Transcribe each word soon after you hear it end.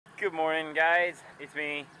Good morning, guys. It's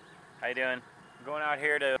me. How you doing? I'm going out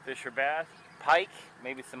here to fish for bass, pike,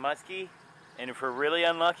 maybe some muskie, and if we're really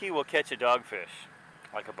unlucky, we'll catch a dogfish,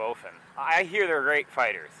 like a bowfin. I hear they're great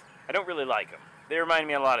fighters. I don't really like them. They remind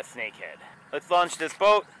me a lot of snakehead. Let's launch this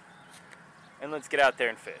boat, and let's get out there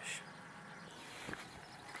and fish.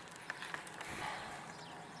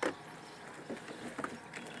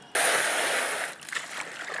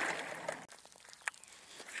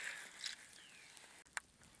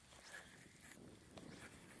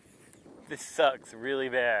 This sucks really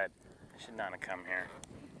bad. I should not have come here.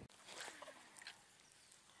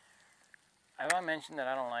 Have I mentioned that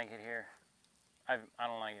I don't like it here? I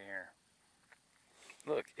don't like it here.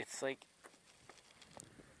 Look, it's like...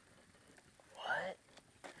 What?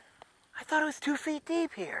 I thought it was 2 feet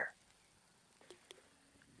deep here.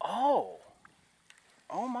 Oh.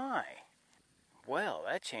 Oh my. Well,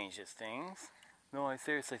 that changes things. No, I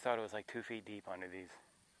seriously thought it was like 2 feet deep under these.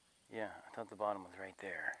 Yeah, I thought the bottom was right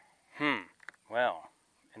there. Well,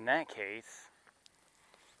 in that case...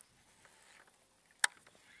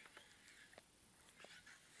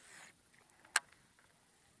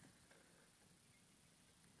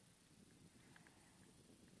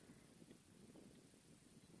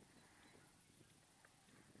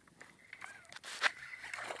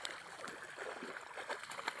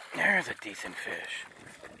 There's a decent fish.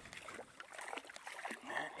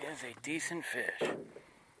 That is a decent fish.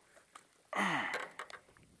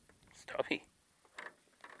 Stubby.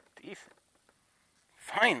 Decent.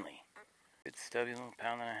 Finally. Good stubby little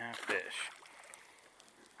 1.5-pound fish.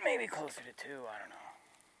 Maybe closer to 2, I don't know.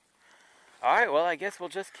 Alright, well I guess we'll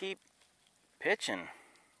just keep pitching.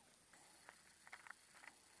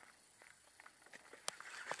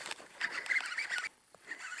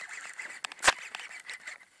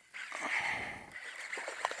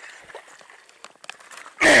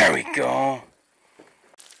 There we go.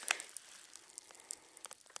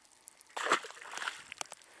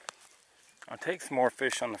 I'll take some more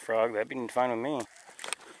fish on the frog. That'd be fine with me.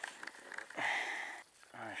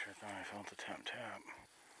 I sure thought I felt the tap tap.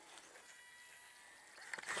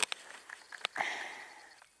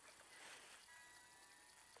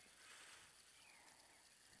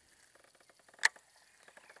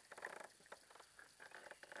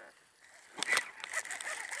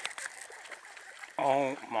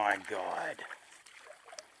 Oh my God.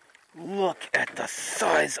 Look at the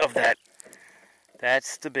size of that.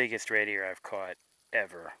 That's the biggest red ear I've caught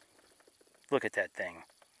ever. Look at that thing.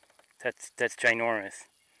 That's ginormous.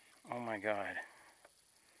 Oh my God.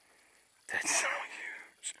 That's so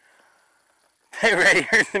huge. That red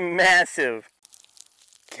ear is massive.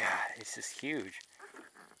 God, it's just huge.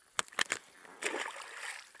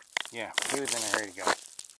 Yeah, he was in a hurry to go.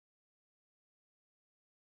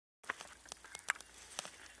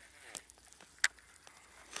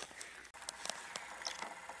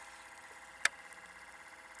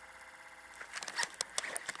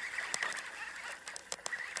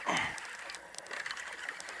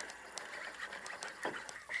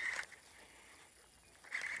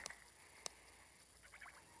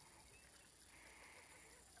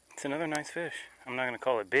 It's another nice fish. I'm not going to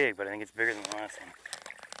call it big, but I think it's bigger than the last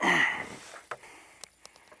one.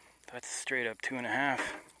 That's straight up 2.5,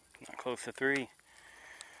 not close to 3.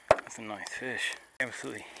 That's a nice fish.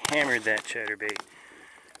 Absolutely hammered that chatterbait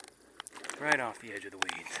right off the edge of the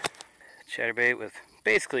weeds. Chatterbait with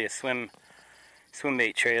basically a swim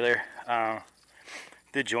bait trailer.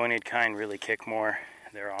 The jointed kind really kick more.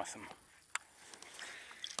 They're awesome.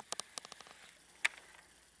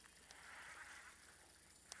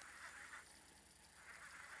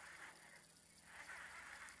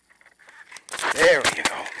 There we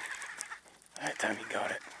go. That time he got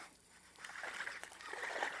it.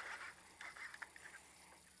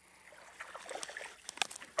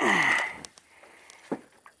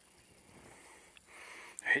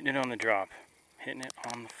 Hitting it on the drop. Hitting it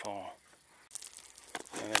on the fall.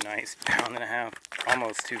 Another nice 1.5 pounds,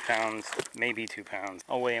 almost 2 pounds, maybe 2 pounds.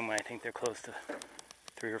 I'll weigh them when I think they're close to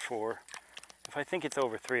 3 or 4. If I think it's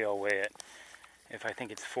over 3, I'll weigh it. If I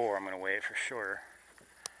think it's 4, I'm going to weigh it for sure.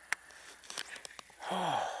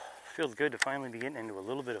 Oh, feels good to finally be getting into a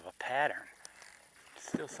little bit of a pattern.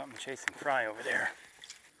 Still something chasing fry over there.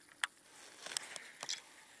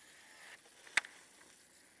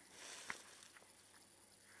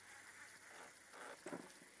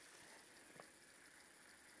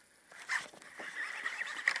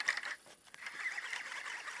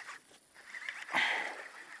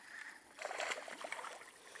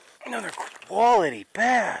 Another quality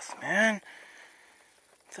bass, man.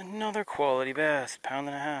 It's another quality bass, 1.5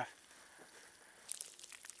 pounds.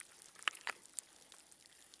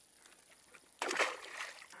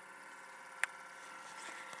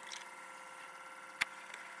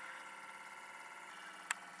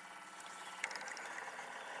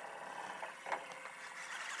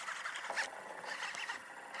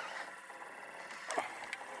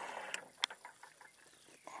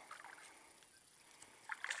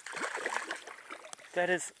 That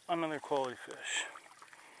is another quality fish.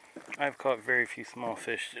 I've caught very few small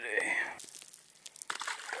fish today.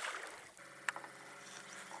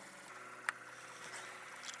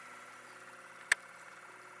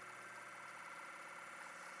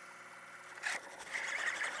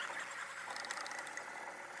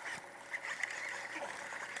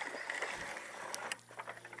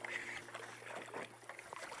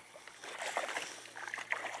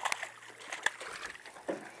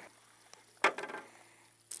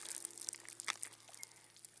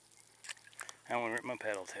 I want to rip my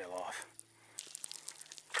paddle tail off.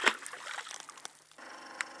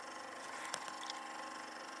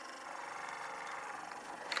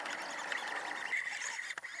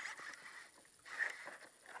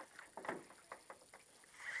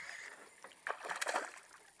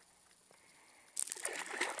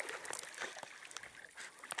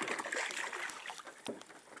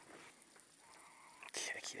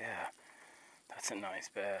 Heck yeah, that's a nice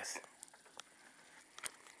bass.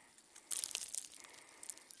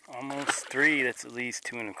 Almost 3, that's at least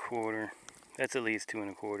 2 1/4. That's at least 2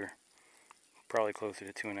 1/4. Probably closer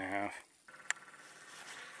to 2 1/2.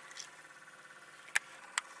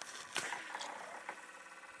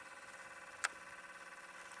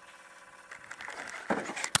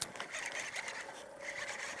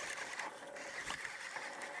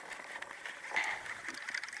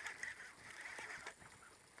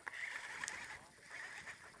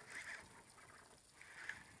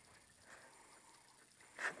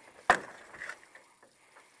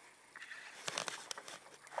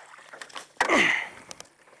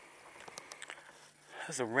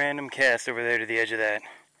 There's a random cast over there to the edge of that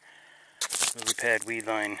lily pad weed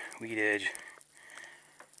line, weed edge.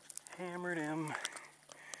 Hammered him.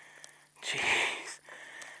 Jeez.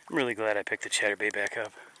 I'm really glad I picked the chatterbait back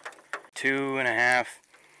up. 2 1/2,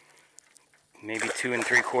 maybe 2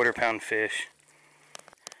 3/4 pound fish.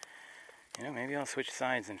 You know, maybe I'll switch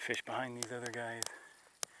sides and fish behind these other guys.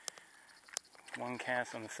 One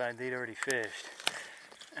cast on the side they'd already fished.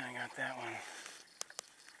 And I got that one.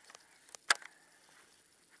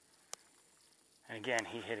 And again,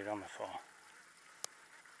 he hit it on the fall.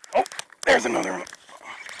 Oh, there's another one.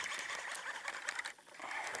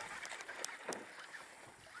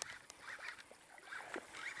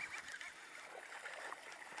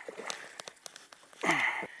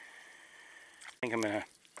 I think I'm gonna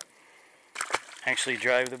actually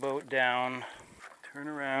drive the boat down, turn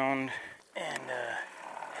around, and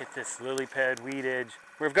hit this lily pad weed edge,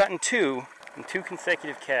 where I've gotten 2 in 2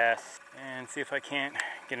 consecutive casts, and see if I can't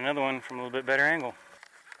get another one from a little bit better angle.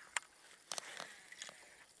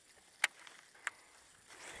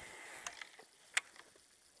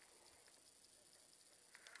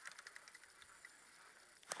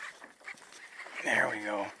 There we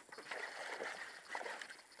go.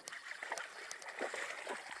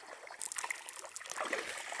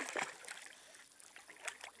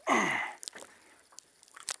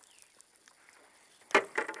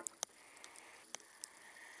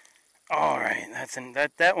 All right,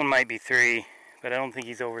 that one might be 3, but I don't think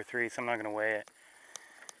he's over 3, so I'm not gonna weigh it.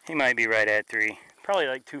 He might be right at 3, probably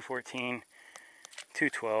like 214,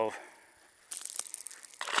 212.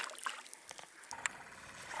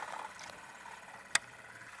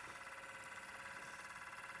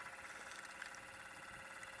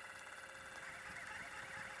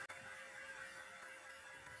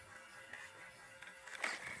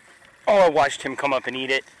 Oh, I watched him come up and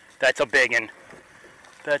eat it. That's a biggin.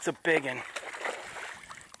 That's a biggin.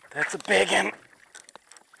 That's a biggin.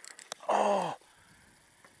 Oh.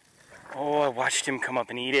 Oh, I watched him come up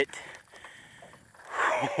and eat it.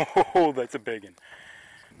 Oh, that's a biggin.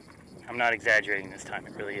 I'm not exaggerating this time.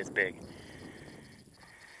 It really is big.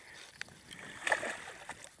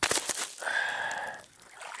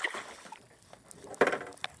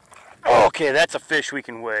 Okay, that's a fish we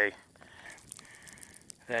can weigh.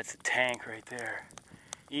 That's a tank right there.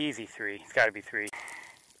 Easy 3. It's got to be 3.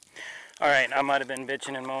 Alright, I might have been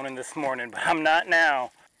bitching and moaning this morning, but I'm not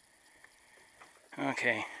now.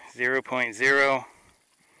 Okay, 0.0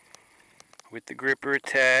 with the gripper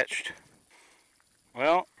attached.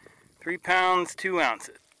 Well, 3 pounds, 2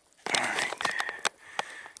 ounces. Alright.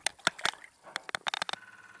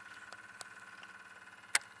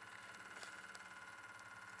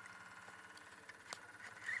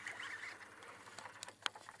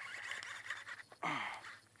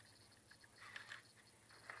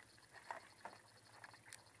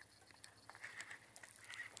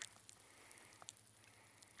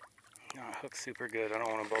 Oh, hook's super good. I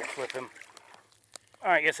don't want to boat flip him.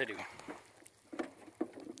 Alright, yes I do.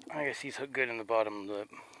 I guess he's hooked good in the bottom lip,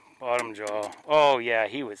 bottom jaw. Oh yeah,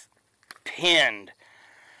 he was pinned.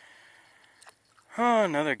 Oh,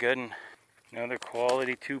 another good one. Another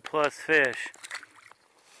quality 2+ fish.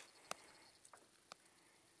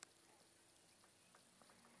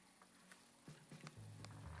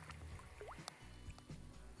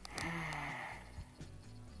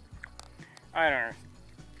 I don't know.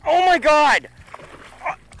 Oh my God!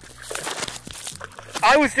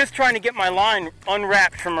 I was just trying to get my line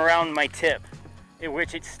unwrapped from around my tip,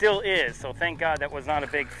 which it still is, so thank God that was not a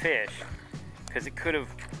big fish, because it could have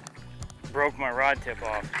broke my rod tip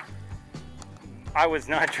off. I was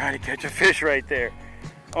not trying to catch a fish right there.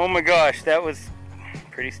 Oh my gosh, that was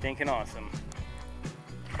pretty stinking awesome.